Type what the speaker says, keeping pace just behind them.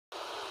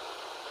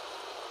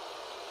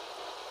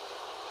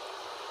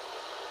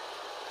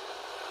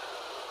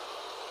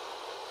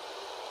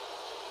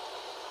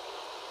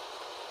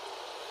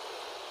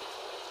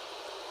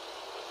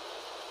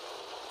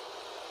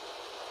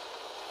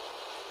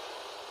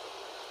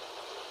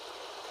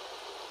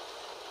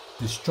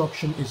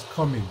Destruction is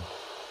coming.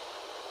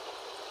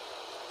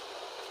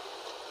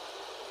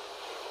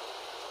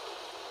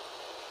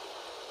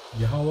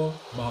 Yahweh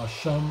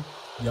Bahasham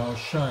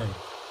Yahushai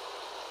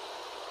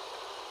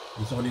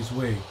is on his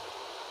way.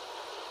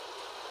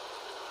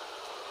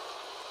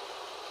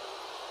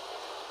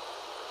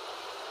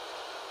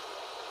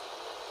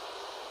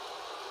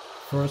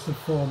 First and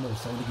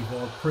foremost, I want to give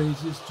all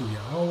praises to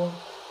Yahweh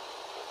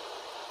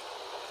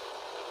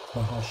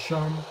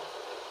Bahasham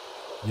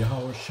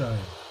Yahushai.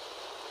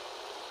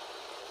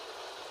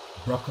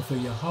 Brakatha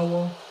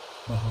Yahweh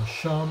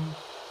Bahasham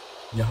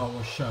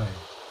Yahushai.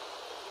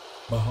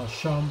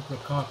 Bahasham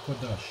Rakat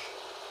Kodash.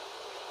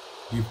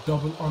 Give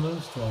double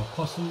honors to our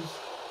apostles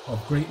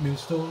of Great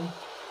Millstone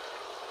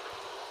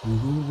who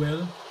rule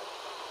well,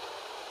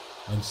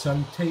 and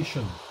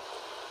salutation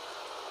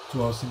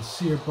to our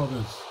sincere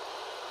brothers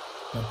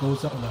that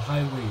goes out on the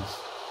highways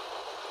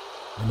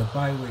and the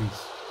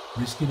byways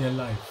risking their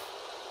life.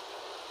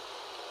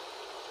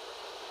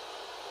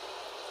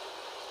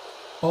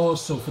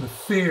 Also for the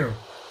fear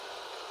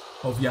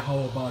of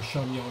Yahweh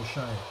Bahasham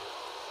Yahushai.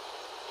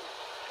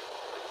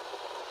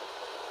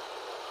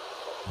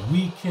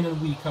 Week in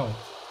and week out.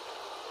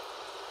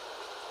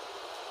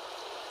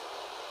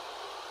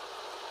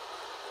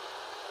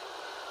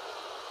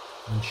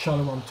 And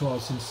shalom to our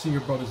sincere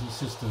brothers and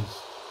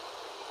sisters.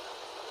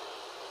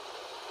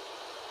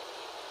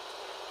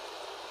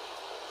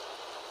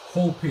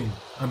 Hoping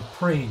and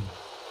praying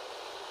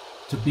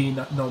to be in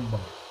that number.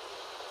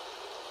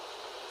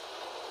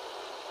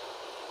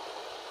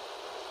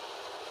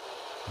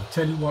 I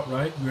tell you what,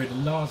 right? We're in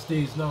the last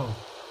days now.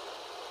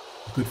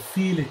 You could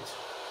feel it.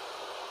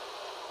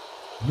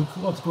 Look at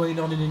what's going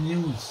on in the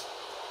news.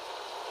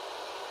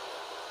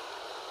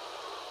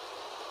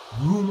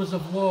 Rumors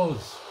of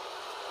wars.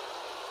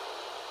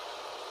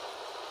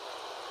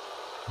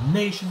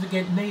 Nations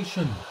against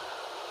nation.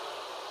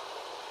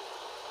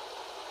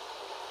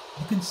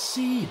 You can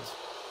see it.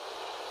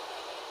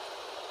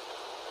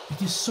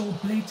 It is so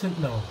blatant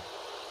now.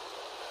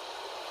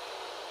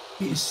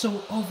 It is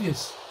so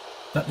obvious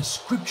that the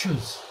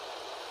scriptures,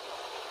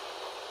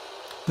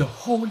 the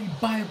Holy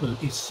Bible,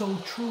 is so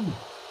true.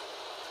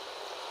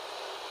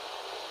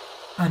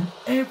 And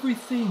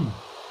everything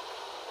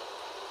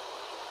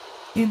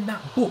in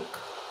that book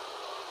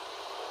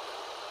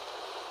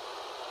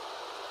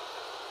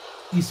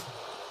is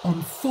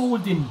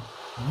unfolding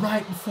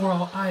right before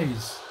our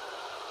eyes.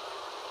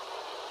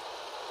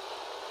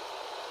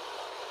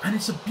 And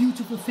it's a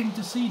beautiful thing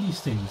to see these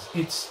things.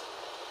 It's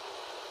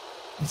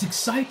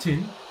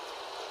exciting,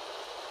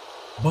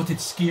 but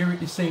it's scary at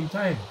the same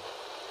time,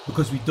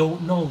 because we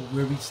don't know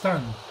where we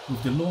stand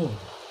with the Lord.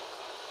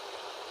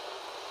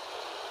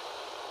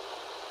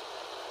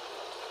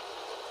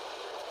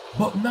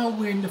 But now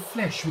we're in the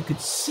flesh, we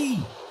could see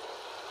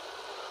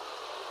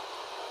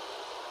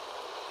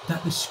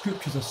that the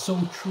scriptures are so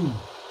true.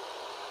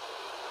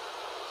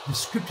 The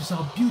scriptures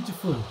are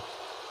beautiful.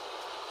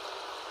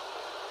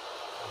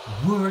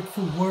 Word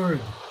for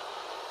word.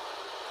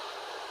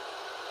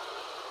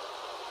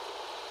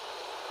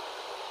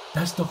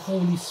 That's the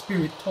Holy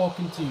Spirit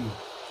talking to you.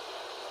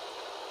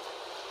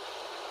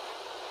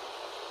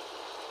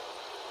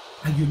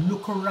 And you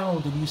look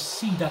around and you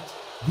see that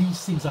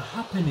these things are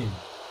happening.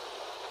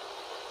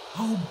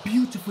 How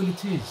beautiful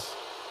it is.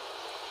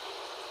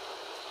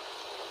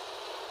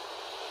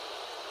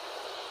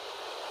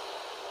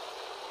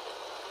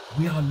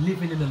 We are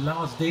living in the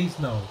last days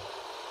now.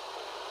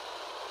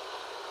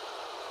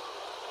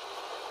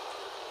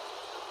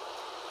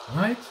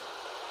 Right?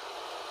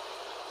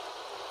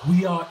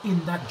 We are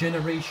in that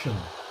generation.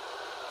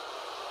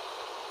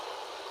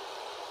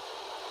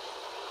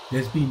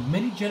 There's been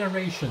many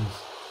generations,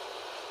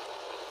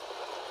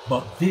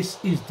 but this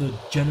is the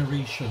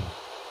generation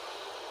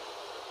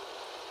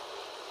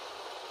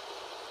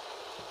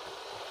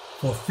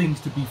for things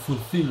to be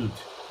fulfilled,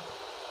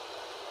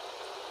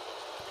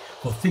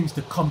 for things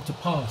to come to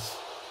pass.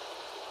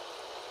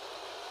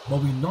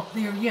 But we're not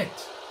there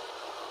yet.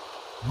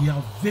 We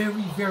are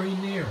very, very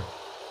near.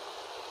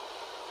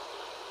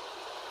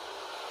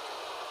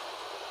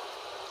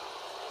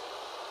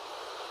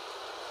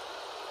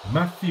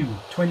 Matthew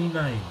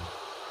 29.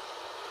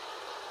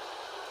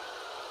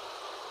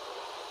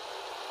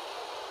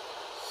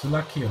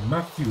 Salakia,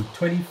 Matthew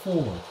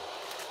 24,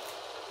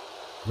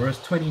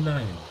 verse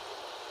 29.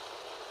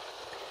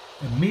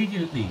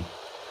 Immediately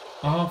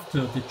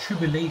after the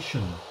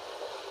tribulation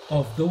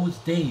of those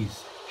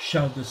days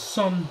shall the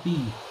sun be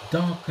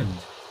darkened,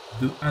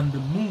 and the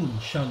moon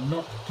shall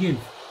not give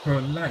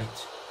her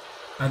light,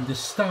 and the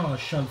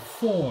stars shall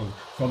fall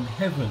from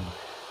heaven,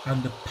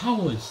 and the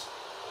powers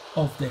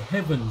of the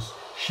heavens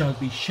shall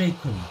be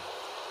shaken.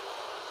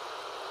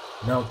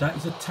 Now that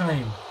is a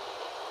time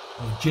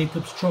of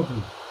Jacob's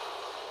trouble.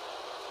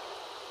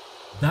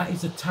 That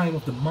is the time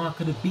of the mark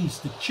of the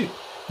beast, the chip,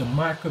 the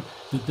mark of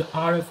the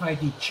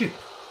RFID chip.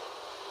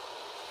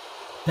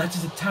 That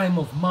is the time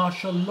of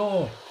martial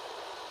law.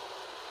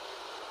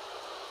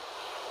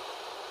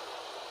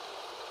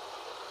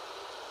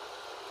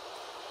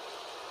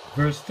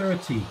 Verse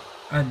 30,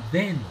 and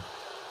then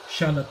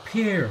shall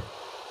appear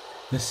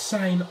the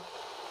sign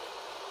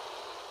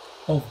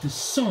of the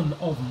Son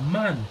of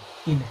Man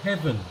in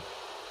heaven.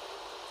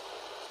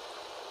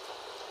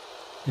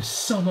 The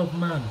Son of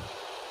Man.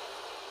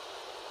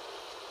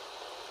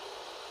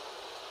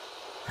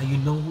 And you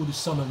know who the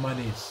Son of Man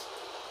is,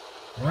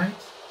 right?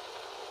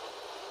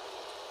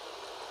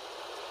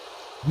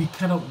 We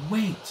cannot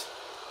wait.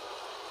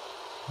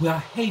 We are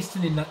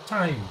hastening that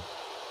time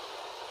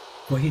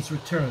for his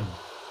return.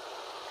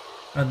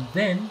 And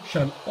then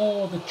shall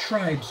all the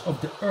tribes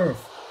of the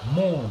earth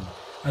mourn,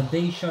 and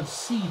they shall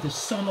see the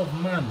Son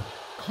of Man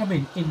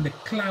coming in the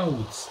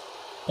clouds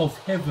of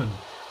heaven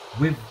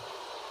with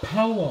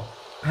power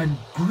and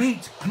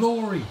great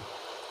glory.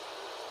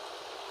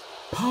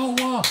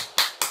 Power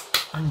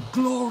and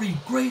glory,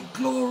 great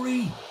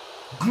glory.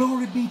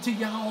 Glory be to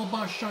Yahweh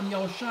Bashan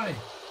Yahushai.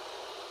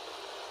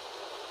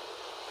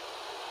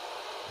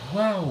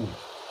 Wow.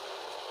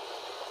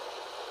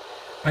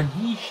 And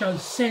he shall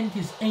send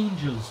his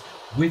angels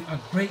with a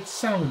great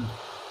sound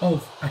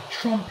of a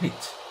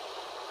trumpet,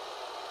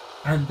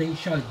 and they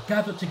shall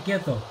gather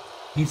together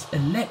his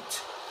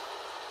elect.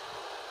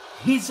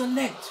 His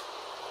elect.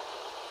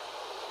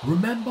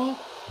 Remember,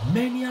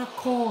 many are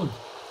called,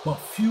 but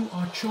few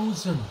are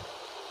chosen.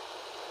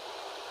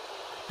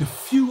 The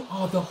few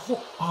are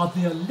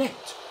the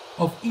elect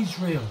of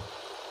Israel.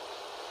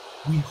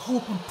 We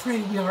hope and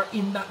pray we are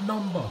in that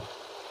number.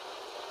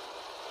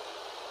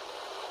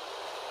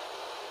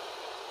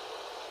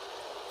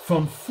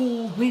 From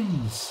four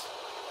winds,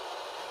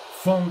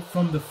 from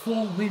the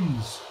four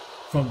winds,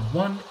 from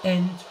one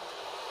end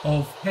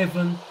of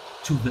heaven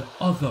to the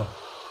other.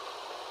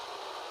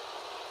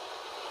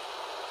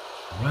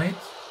 Right?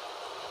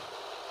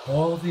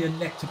 All the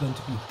elect are going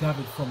to be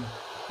gathered from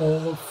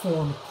all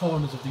four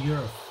corners of the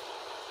earth.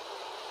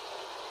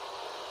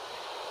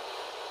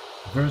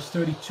 Verse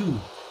 32.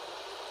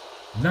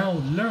 Now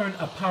learn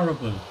a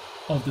parable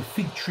of the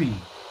fig tree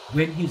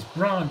when his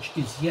branch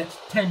is yet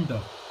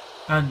tender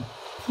and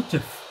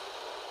putteth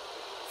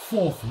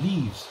forth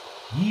leaves.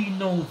 Ye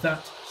know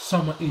that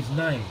summer is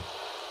nigh.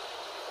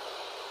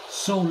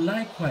 So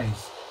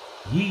likewise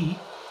ye,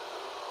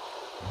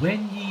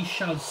 when ye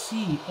shall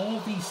see all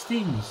these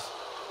things,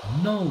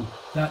 know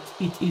that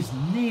it is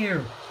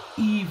near,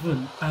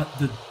 even at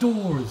the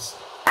doors.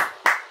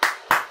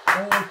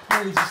 All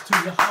praises to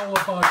Yahweh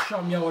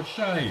Ba'asham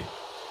Yahushai.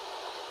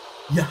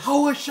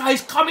 Yahushai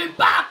is coming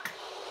back.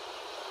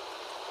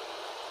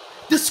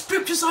 The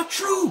scriptures are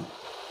true.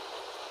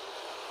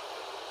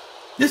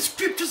 The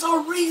scriptures are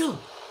real.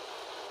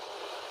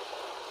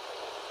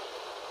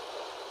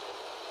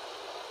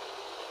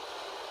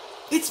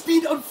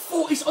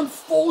 It's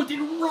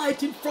unfolding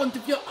right in front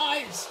of your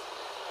eyes.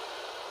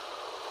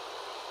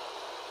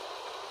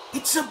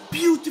 It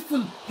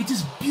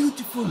is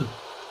beautiful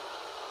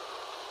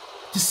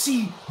to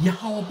see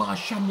Yahweh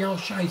Ba'asham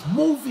Yahushai's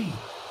movie.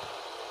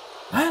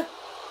 Huh?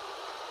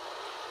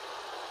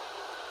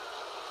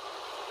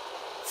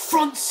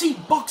 Front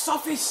seat box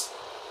office.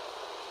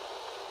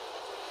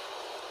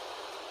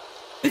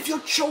 If you're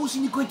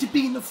chosen, you're going to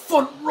be in the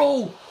front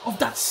row of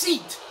that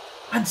seat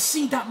and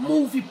see that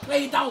movie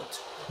played out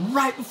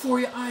right before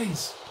your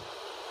eyes.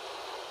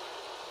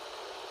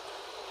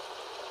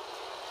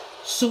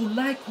 So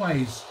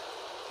likewise,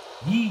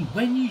 ye,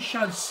 when ye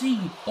shall see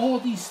all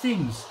these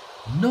things,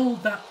 know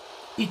that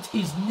it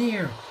is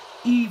near,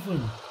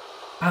 even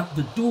at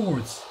the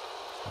doors.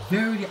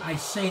 Verily I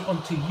say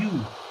unto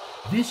you,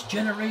 this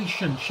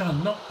generation shall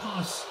not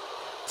pass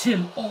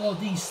till all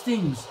these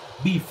things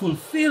be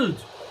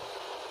fulfilled.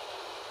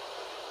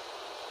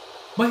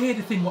 But hear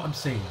the thing what I'm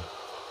saying.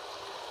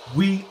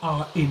 We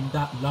are in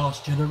that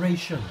last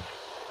generation.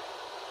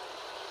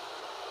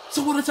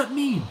 So what does that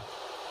mean?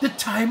 The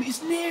time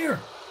is near.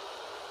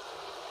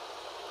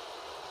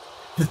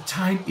 The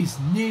time is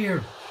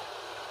near.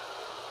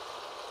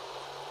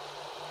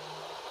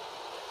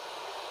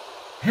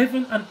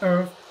 Heaven and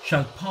earth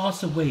shall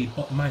pass away,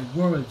 but my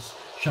words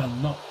shall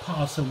not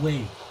pass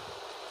away.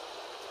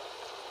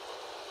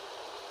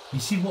 You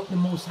see what the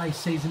Most High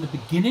says in the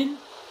beginning?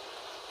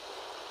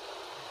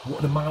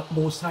 What the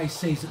Most High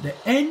says at the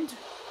end?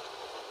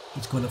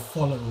 It's going to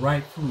follow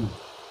right through.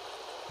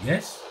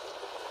 Yes?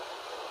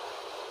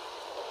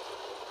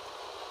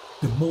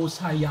 The Most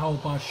High Yahweh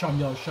Ba'asham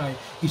Yahushai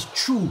is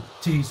true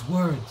to his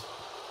word.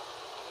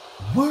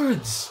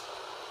 Words.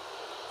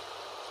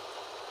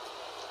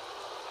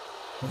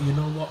 But you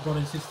know what,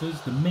 brothers and sisters?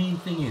 The main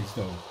thing is,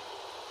 though,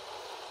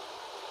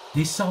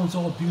 this sounds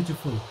all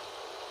beautiful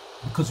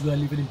because we are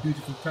living in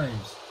beautiful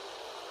times.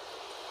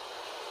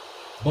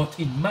 But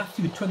in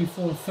Matthew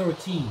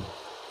 24:13,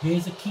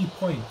 here's a key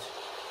point.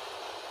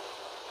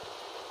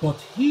 But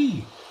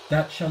he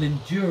that shall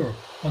endure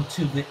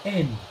until the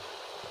end,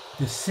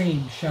 the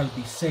same shall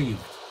be saved.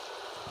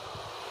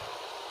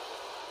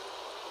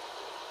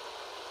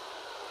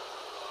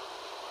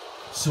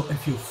 So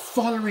if you're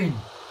following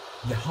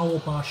Yahweh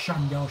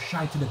Ba'asham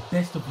Yahushai to the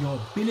best of your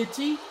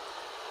ability,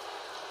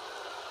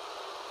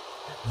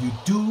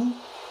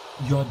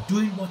 you're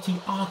doing what he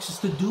asks us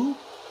to do,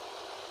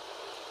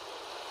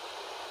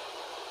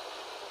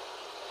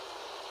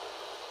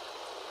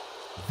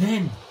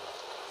 then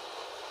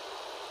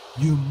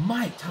you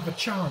might have a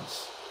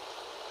chance.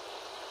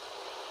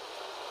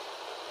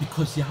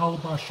 Because Yahweh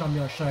Ba'asham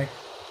Yahushai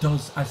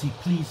does as he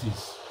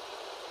pleases.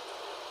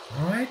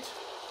 Alright?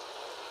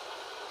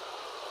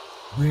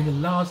 We're in the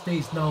last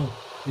days now.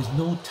 There's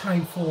no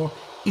time for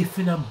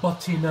ifing and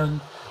butting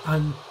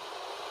and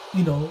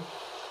you know,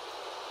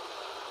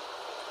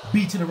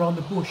 beating around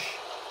the bush.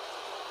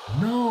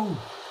 No.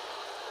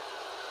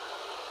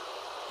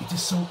 It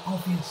is so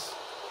obvious.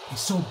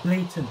 It's so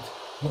blatant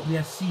what we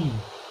are seeing.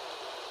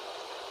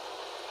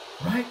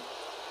 Right?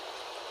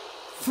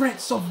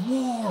 Threats of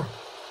war.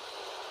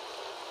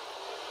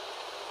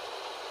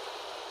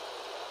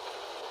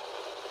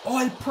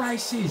 Oil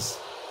prices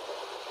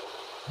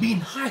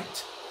being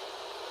hiked.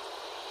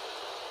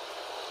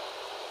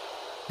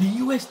 The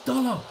US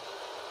dollar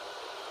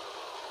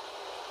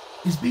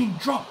is being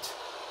dropped.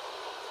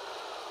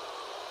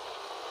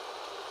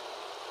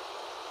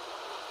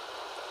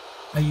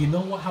 And you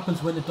know what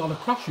happens when the dollar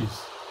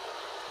crashes?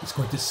 It's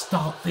going to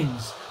start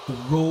things. The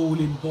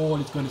rolling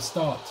ball is going to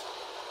start.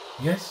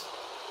 Yes?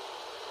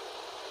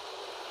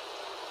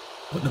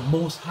 But the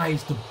Most High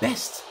is the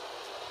best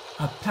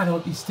at planning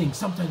out these things.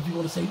 Sometimes you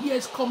want to say,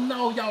 yes, come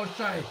now,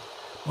 Yahushai.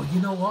 But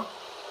you know what?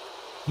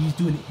 He's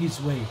doing it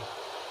his way.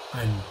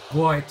 And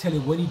boy, I tell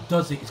you, when he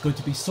does it, it's going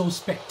to be so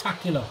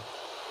spectacular.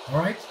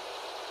 Alright?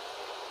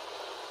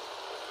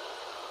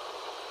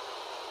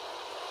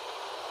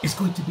 It's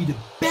going to be the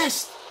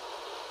best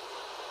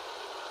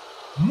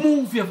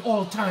movie of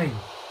all time.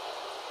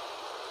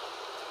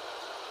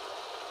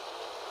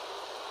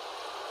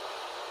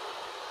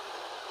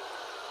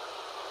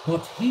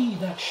 But he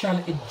that shall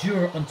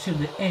endure until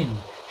the end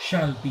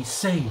shall be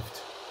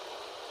saved.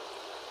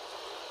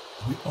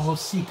 We all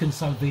seeking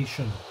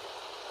salvation.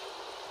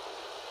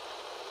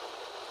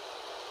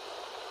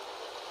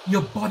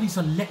 Your bodies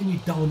are letting you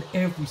down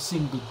every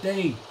single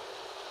day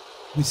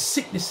with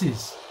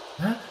sicknesses,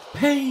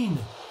 pain,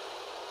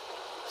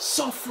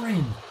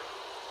 suffering,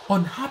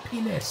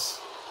 unhappiness,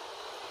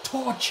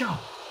 torture,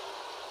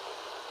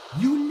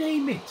 you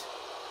name it.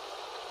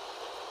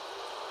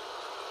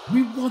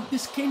 We want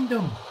this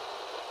kingdom.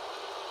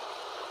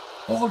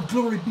 All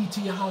glory be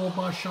to Yahweh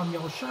Ba'asham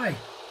Yahushai.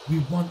 We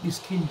want this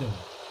kingdom.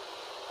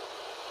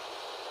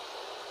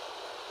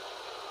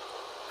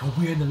 And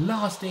we're in the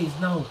last days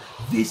now.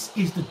 This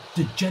is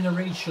the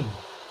generation.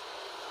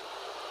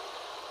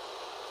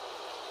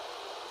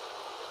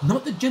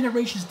 Not the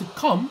generations to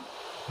come.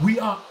 We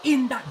are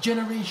in that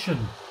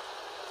generation.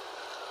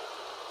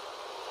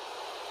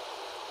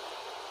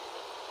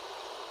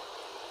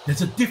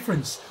 There's a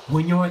difference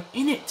when you're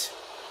in it.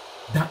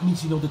 That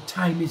means you know the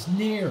time is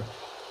near,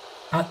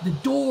 at the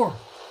door.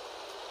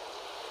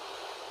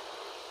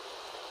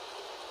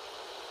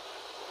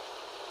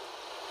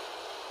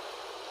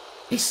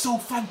 It's so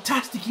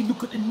fantastic. You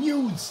look at the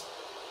news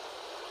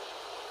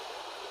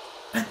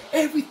and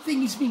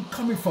everything is been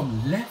coming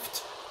from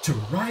left to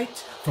right,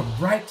 from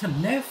right to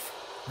left,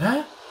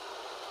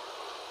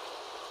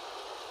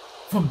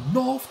 from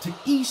north to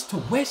east to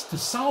west to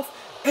south.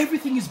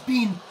 Everything is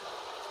being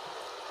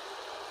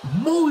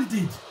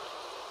molded.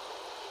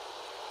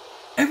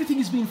 Everything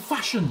is being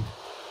fashioned.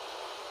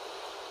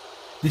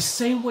 The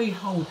same way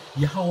how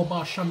Yahweh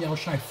Ba'asham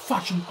Yahushai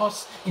fashioned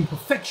us in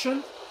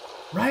perfection,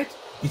 right?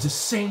 It's the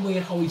same way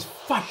how he's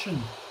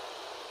fashioned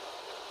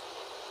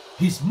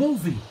his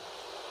movie.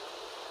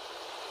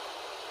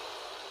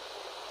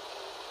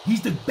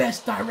 He's the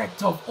best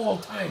director of all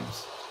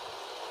times.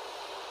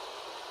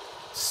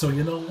 So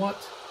you know what?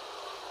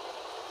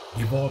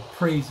 Give all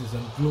praises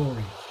and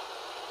glory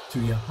to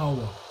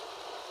Yahweh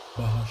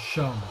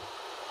Ba'asham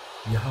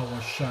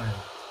Yahushai,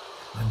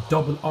 and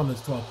double honors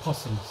to our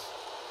apostles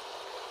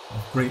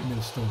of Great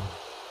Millstone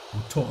who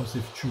taught us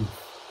this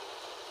truth.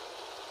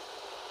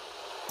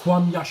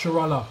 Kwam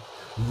Yasharallah,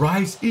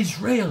 rise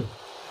Israel,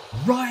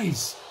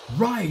 rise,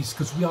 rise,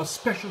 because we are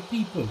special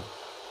people.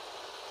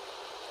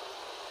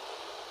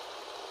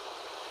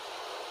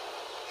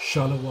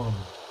 Shalom.